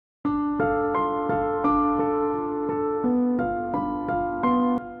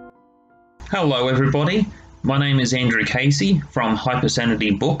Hello everybody, my name is Andrew Casey from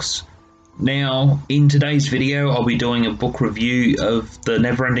Hypersanity Books. Now, in today's video I'll be doing a book review of The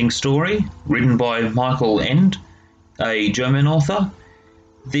Neverending Story, written by Michael Ende, a German author.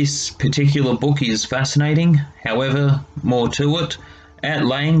 This particular book is fascinating, however, more to it.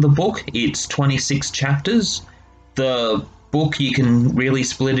 Outlaying the book, it's 26 chapters. The book, you can really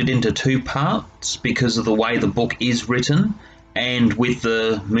split it into two parts because of the way the book is written and with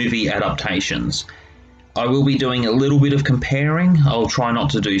the movie adaptations. I will be doing a little bit of comparing. I'll try not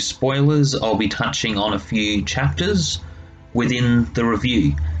to do spoilers. I'll be touching on a few chapters within the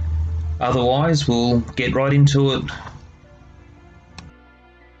review. Otherwise, we'll get right into it.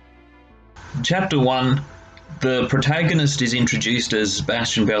 Chapter 1, the protagonist is introduced as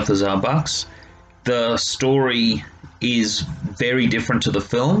Bastian Balthazar Bux. The story is very different to the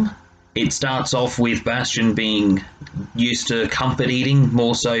film. It starts off with Bastian being used to comfort eating,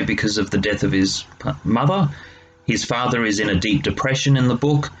 more so because of the death of his mother. His father is in a deep depression in the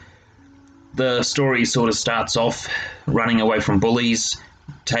book. The story sort of starts off running away from bullies,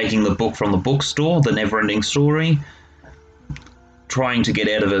 taking the book from the bookstore, The Neverending Story, trying to get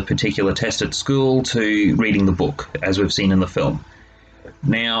out of a particular test at school, to reading the book, as we've seen in the film.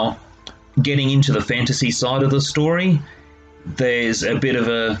 Now, getting into the fantasy side of the story, there's a bit of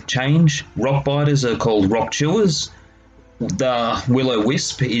a change. Rock biters are called rock chewers. The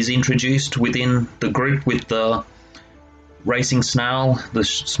will-o-wisp is introduced within the group with the racing snail, the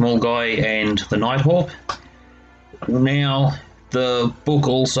small guy, and the nighthawk. Now, the book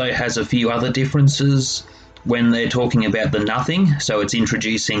also has a few other differences when they're talking about the nothing, so it's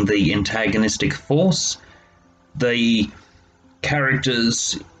introducing the antagonistic force. The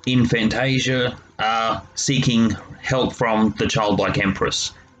characters in Fantasia are seeking help from the childlike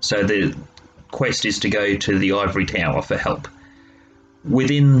empress, so the quest is to go to the ivory tower for help.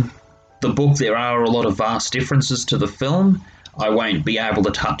 Within the book there are a lot of vast differences to the film. I won't be able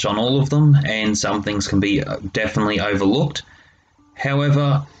to touch on all of them, and some things can be definitely overlooked.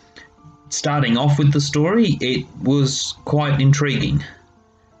 However, starting off with the story, it was quite intriguing,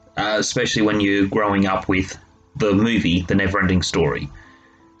 especially when you're growing up with the movie The Neverending Story.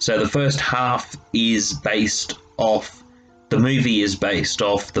 So the first half is based off, the movie is based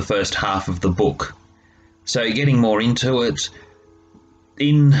off the first half of the book. So getting more into it,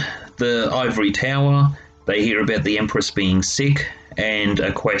 in the ivory tower, they hear about the Empress being sick and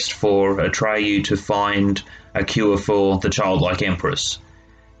a quest for Atreyu to find a cure for the childlike Empress.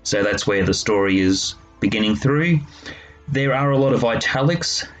 So that's where the story is beginning through. There are a lot of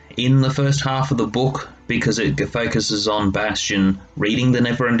italics in the first half of the book because it focuses on Bastian reading the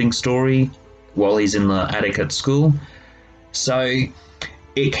Neverending Story while he's in the attic at school. So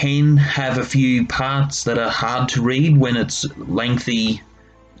it can have a few parts that are hard to read when it's lengthy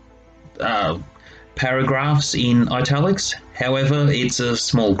paragraphs in italics. However, it's a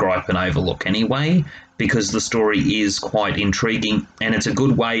small gripe and overlook anyway, because the story is quite intriguing and it's a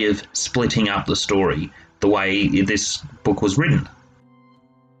good way of splitting up the story, the way this book was written.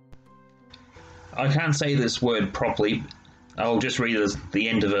 I can't say this word properly. I'll just read the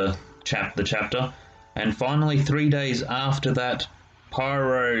end of the chapter. And finally, 3 days after that,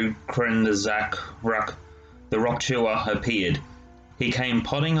 Pyrocrenizak Ruck, the rock chewer, appeared. He came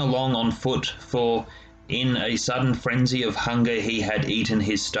plodding along on foot, for in a sudden frenzy of hunger he had eaten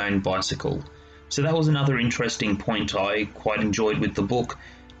his stone bicycle. So that was another interesting point I quite enjoyed with the book,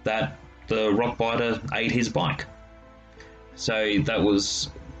 that the rock biter ate his bike. So that was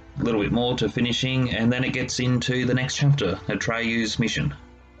a little bit more to finishing, and then it gets into the next chapter, Atreyu's mission.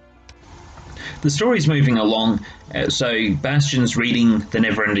 The story's moving along, so Bastian's reading The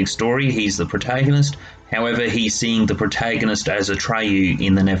Neverending Story, he's the protagonist. However, he's seeing the protagonist as Atreyu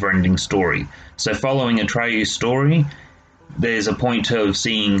in The Neverending Story. So following Atreyu's story, there's a point of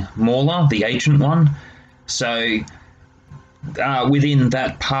seeing Morla, the Ancient One. So within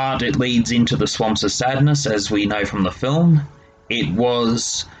that part, it leads into the Swamps of Sadness, as we know from the film. It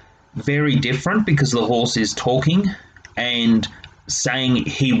was very different because the horse is talking and saying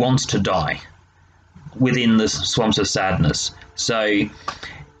he wants to die within the Swamps of Sadness. So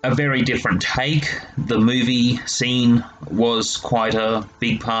a very different take. The movie scene was quite a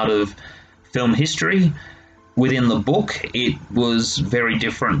big part of film history. Within the book, it was very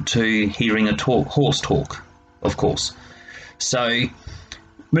different to hearing a horse talk, of course. So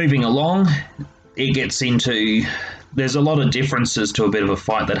moving along, it gets into, there's a lot of differences to a bit of a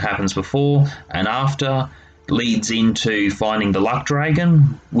fight that happens before and after, leads into finding the luck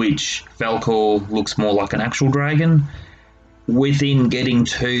dragon, which Falcor looks more like an actual dragon. Within getting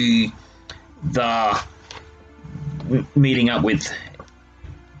to the meeting up with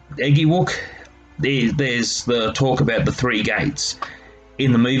Gmork, there's the talk about the three gates.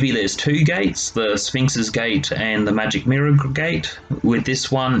 In the movie, there's two gates, the Sphinx's Gate and the Magic Mirror Gate. With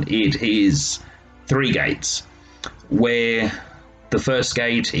this one, it is three gates, where the first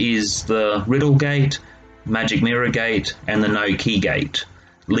gate is the Riddle Gate, Magic Mirror Gate, and the No Key Gate,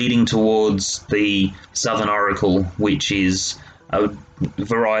 leading towards the Southern Oracle, which is a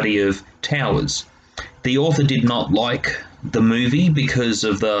variety of towers. The author did not like the movie because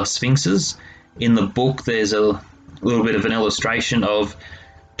of the Sphinxes. In the book, there's a little bit of an illustration of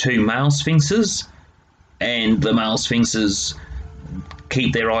two male sphinxes, and the male sphinxes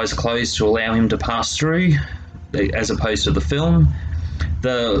keep their eyes closed to allow him to pass through, as opposed to the film.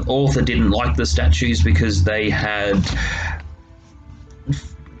 The author didn't like the statues because they had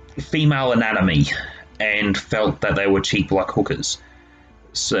female anatomy and felt that they were cheap like hookers.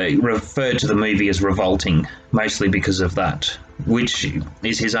 So he referred to the movie as revolting, mostly because of that, which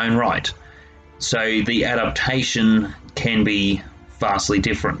is his own right. So the adaptation can be vastly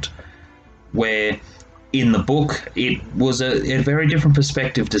different, where in the book it was a very different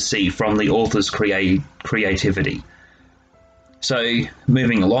perspective to see from the author's creativity. So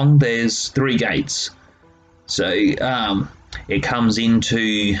moving along, there's three gates. So it comes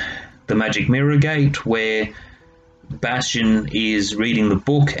into the Magic Mirror Gate, where Bastian is reading the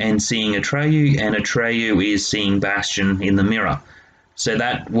book and seeing Atreyu, and Atreyu is seeing Bastian in the mirror. So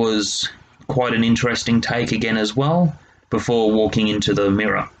that was quite an interesting take again as well, before walking into the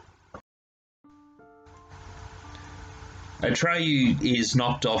mirror. Atreyu is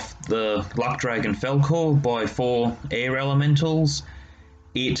knocked off the Luck Dragon Felkor by 4 air elementals.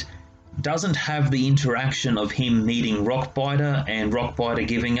 It doesn't have the interaction of him meeting Rockbiter and Rockbiter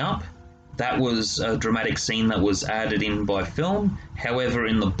giving up. That was a dramatic scene that was added in by film. However,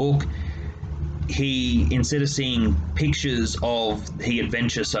 in the book, he, instead of seeing pictures of the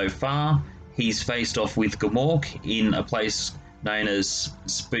adventure so far, he's faced off with Gmork in a place known as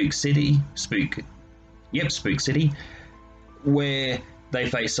Spook City, where they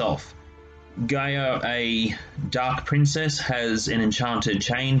face off. Gaia, a dark princess, has an enchanted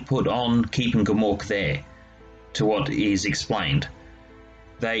chain put on, keeping Gmork there, to what is explained.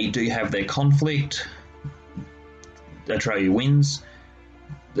 They do have their conflict. Atreyu wins.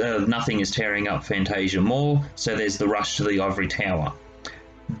 Nothing is tearing up Fantasia more, so there's the rush to the Ivory Tower.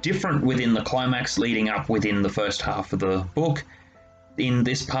 Different within the climax leading up within the first half of the book. In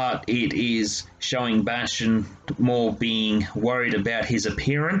this part, it is showing Bastian more being worried about his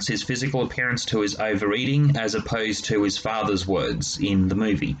appearance, his physical appearance, to his overeating, as opposed to his father's words in the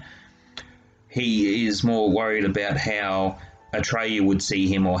movie. He is more worried about how Atreyu would see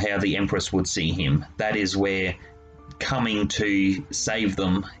him, or how the Empress would see him. That is where coming to save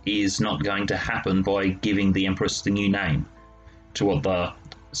them is not going to happen by giving the Empress the new name, to what the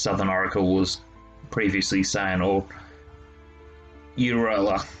Southern Oracle was previously saying, or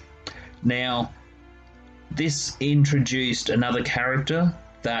Urola. Now, this introduced another character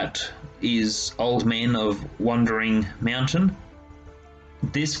that is Old Man of Wandering Mountain.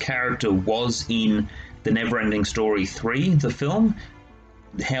 This character was in The Neverending Story 3, the film.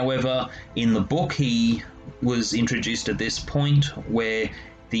 However, in the book, he was introduced at this point where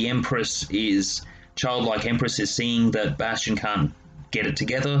the childlike Empress is seeing that Bastian can't get it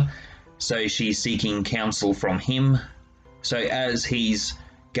together, so she's seeking counsel from him. So as he's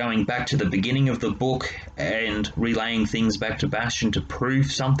going back to the beginning of the book and relaying things back to Bastian to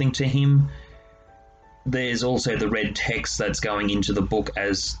prove something to him, there's also the red text that's going into the book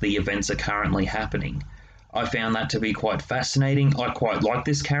as the events are currently happening. I found that to be quite fascinating. I quite like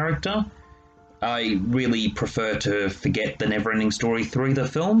this character. I really prefer to forget The Neverending Story 3, the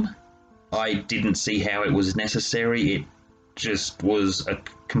film. I didn't see how it was necessary. It just was a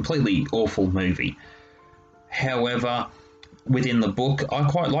completely awful movie. However, within the book, I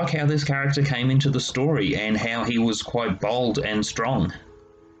quite like how this character came into the story and how he was quite bold and strong.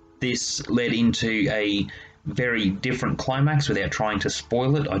 This led into a very different climax. Without trying to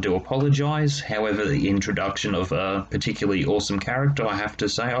spoil it, I do apologise. However, the introduction of a particularly awesome character, I have to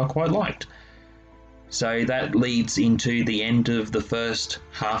say, I quite liked. So that leads into the end of the first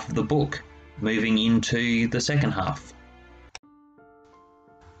half of the book, moving into the second half.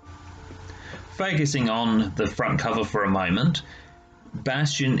 Focusing on the front cover for a moment,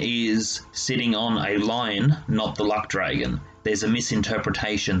 Bastian is sitting on a lion, not the luck dragon. There's a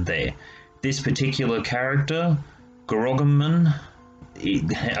misinterpretation there. This particular character, Gorogaman,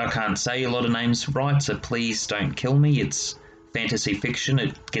 I can't say a lot of names right, so please don't kill me. It's fantasy fiction,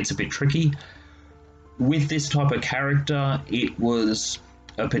 it gets a bit tricky. With this type of character, it was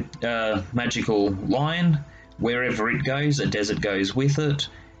a magical lion. Wherever it goes, a desert goes with it.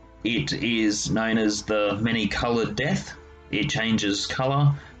 It is known as the many-coloured death. It changes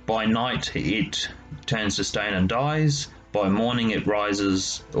colour. By night it turns to stone and dies. By morning it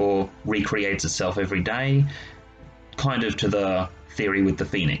rises or recreates itself every day, kind of to the theory with the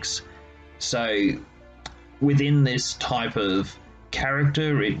phoenix. So within this type of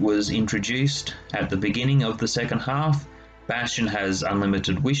character, it was introduced at the beginning of the second half. Bastian has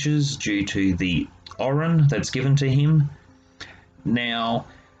unlimited wishes due to the Orin that's given to him. Now,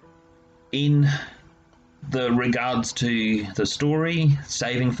 in the regards to the story,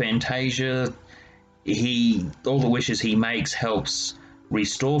 saving Fantasia, all the wishes he makes helps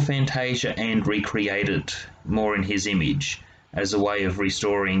restore Fantasia and recreate it more in his image as a way of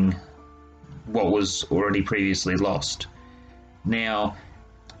restoring what was already previously lost. Now,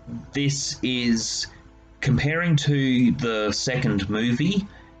 this is, comparing to the second movie,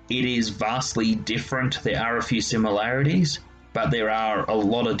 it is vastly different. There are a few similarities, but there are a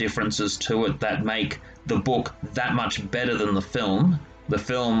lot of differences to it that make the book that much better than the film. The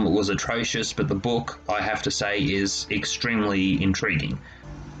film was atrocious, but the book, I have to say, is extremely intriguing.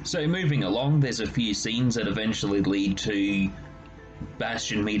 So moving along, there's a few scenes that eventually lead to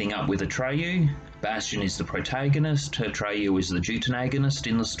Bastian meeting up with Atreyu. Bastian is the protagonist, Atreyu is the deuteragonist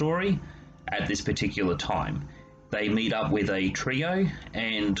in the story at this particular time. They meet up with a trio,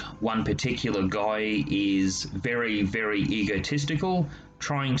 and one particular guy is very, very egotistical,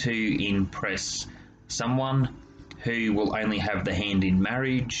 trying to impress someone who will only have the hand in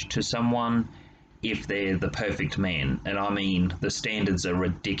marriage to someone if they're the perfect man. And I mean, the standards are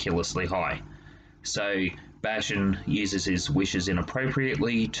ridiculously high. So Bastian uses his wishes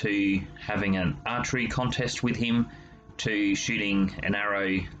inappropriately, to having an archery contest with him, to shooting an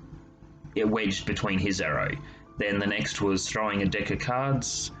arrow wedged between his arrow. Then the next was throwing a deck of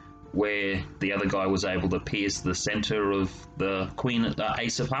cards where the other guy was able to pierce the center of the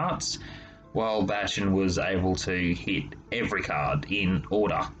ace of hearts, while Bastian was able to hit every card in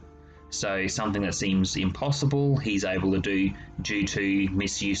order. So something that seems impossible, he's able to do due to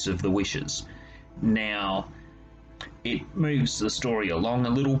misuse of the wishes. Now, it moves the story along a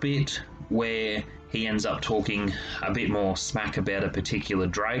little bit, where he ends up talking a bit more smack about a particular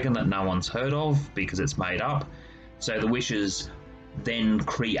dragon that no one's heard of because it's made up. So the wishes then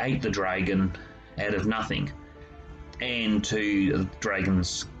create the dragon out of nothing, and to the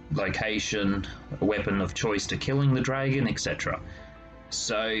dragon's location, a weapon of choice to killing the dragon, etc.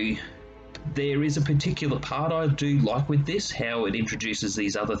 So there is a particular part I do like with this, how it introduces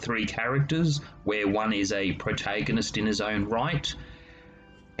these other three characters, where one is a protagonist in his own right,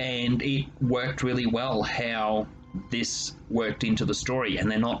 and it worked really well how this worked into the story,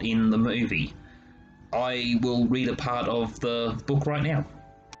 and they're not in the movie. I will read a part of the book right now.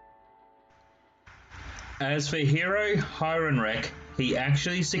 As for hero Hyrenrek, he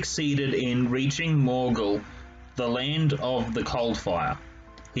actually succeeded in reaching Morgul, the land of the Coldfire.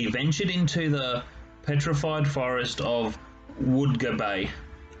 He ventured into the petrified forest of Woodgabe,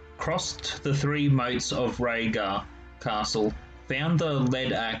 crossed the three moats of Rhaegar Castle, found the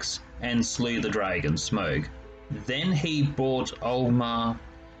lead axe, and slew the dragon Smough. Then he brought Olmar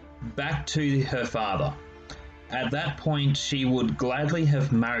back to her father. At that point, she would gladly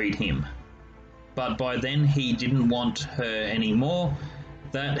have married him, but by then he didn't want her anymore.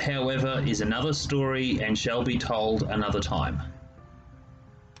 That, however, is another story and shall be told another time.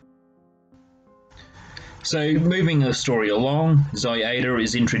 So, moving the story along, Xyadie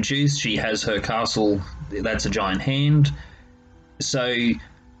is introduced. She has her castle, that's a giant hand. So,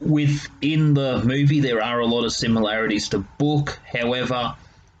 within the movie, there are a lot of similarities to book. However,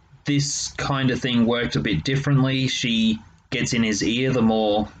 this kind of thing worked a bit differently. She gets in his ear the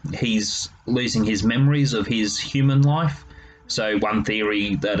more he's losing his memories of his human life. So one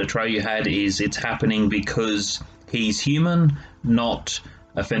theory that Atreyu had is it's happening because he's human, not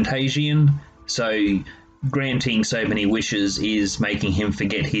a Fantasian. So granting so many wishes is making him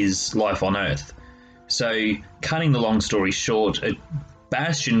forget his life on Earth. So cutting the long story short,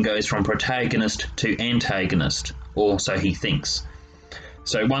 Bastian goes from protagonist to antagonist, or so he thinks.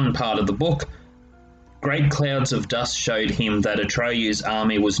 So one part of the book, great clouds of dust showed him that Atreyu's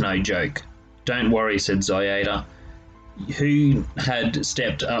army was no joke. Don't worry, said Xyadie, who had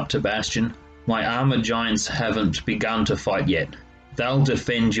stepped up to Bastian. My armored giants haven't begun to fight yet. They'll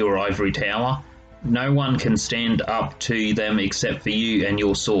defend your ivory tower. No one can stand up to them except for you and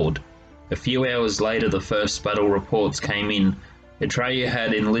your sword. A few hours later, the first battle reports came in. Atreyu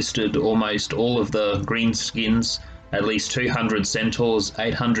had enlisted almost all of the greenskins, at least 200 centaurs,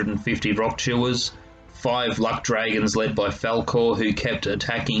 850 rock chewers, 5 luck dragons led by Falcor who kept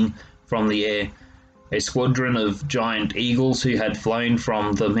attacking from the air. a squadron of giant eagles who had flown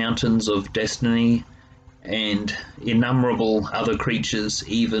from the mountains of destiny, and innumerable other creatures,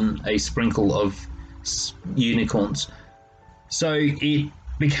 even a sprinkle of unicorns. So it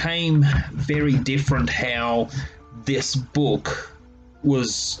became very different how this book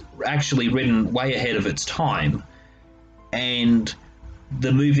was actually written way ahead of its time, and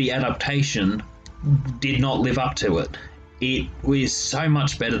the movie adaptation did not live up to it. It was so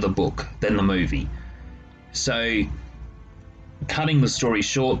much better, the book, than the movie. So, cutting the story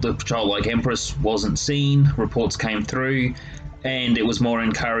short, the childlike empress wasn't seen, reports came through, and it was more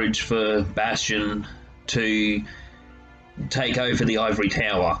encouraged for Bastian to take over the ivory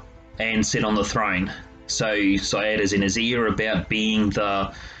tower and sit on the throne. So Xyadie's in his ear about being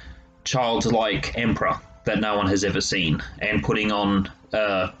the childlike emperor that no one has ever seen, and putting on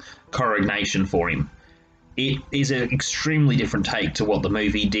a coronation for him. It is an extremely different take to what the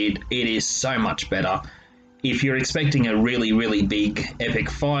movie did. It is so much better. If you're expecting a really, really big, epic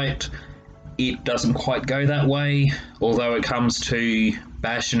fight, it doesn't quite go that way, although it comes to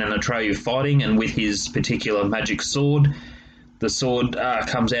Bastian and Atreyu fighting, and with his particular magic sword, the sword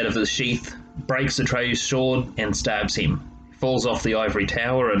comes out of the sheath, breaks Atreyu's sword, and stabs him. Falls off the ivory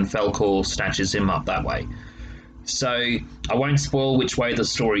tower, and Falcor snatches him up that way. So, I won't spoil which way the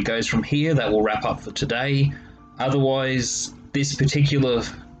story goes from here. That will wrap up for today. Otherwise, this particular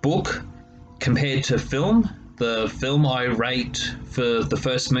book, compared to film, the film I rate for the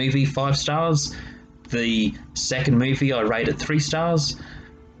first movie 5 stars, the second movie I rate at 3 stars,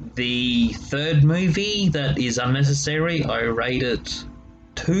 the third movie that is unnecessary I rate it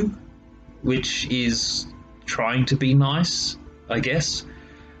 2, which is trying to be nice, I guess.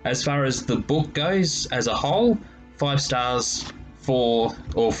 As far as the book goes as a whole, 5 stars for,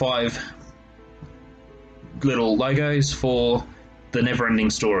 or 5 little logos for The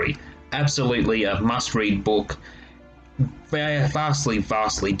Neverending Story. Absolutely a must-read book.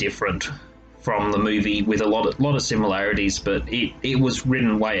 Vastly different from the movie, with a lot of similarities, but it was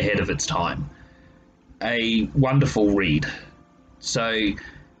written way ahead of its time. A wonderful read. So,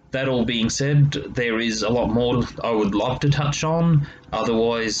 that all being said, there is a lot more I would love to touch on,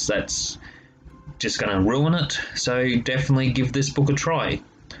 otherwise that's just going to ruin it, so definitely give this book a try.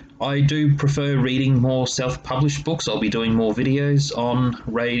 I do prefer reading more self-published books. I'll be doing more videos on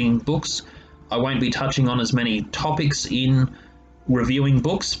rating books. I won't be touching on as many topics in reviewing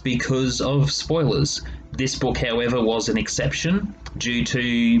books because of spoilers. This book, however, was an exception due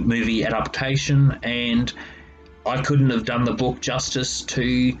to movie adaptation, and I couldn't have done the book justice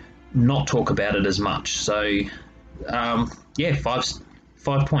to not talk about it as much. So, yeah,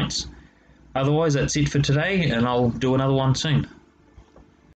 5 points. Otherwise, that's it for today, and I'll do another one soon.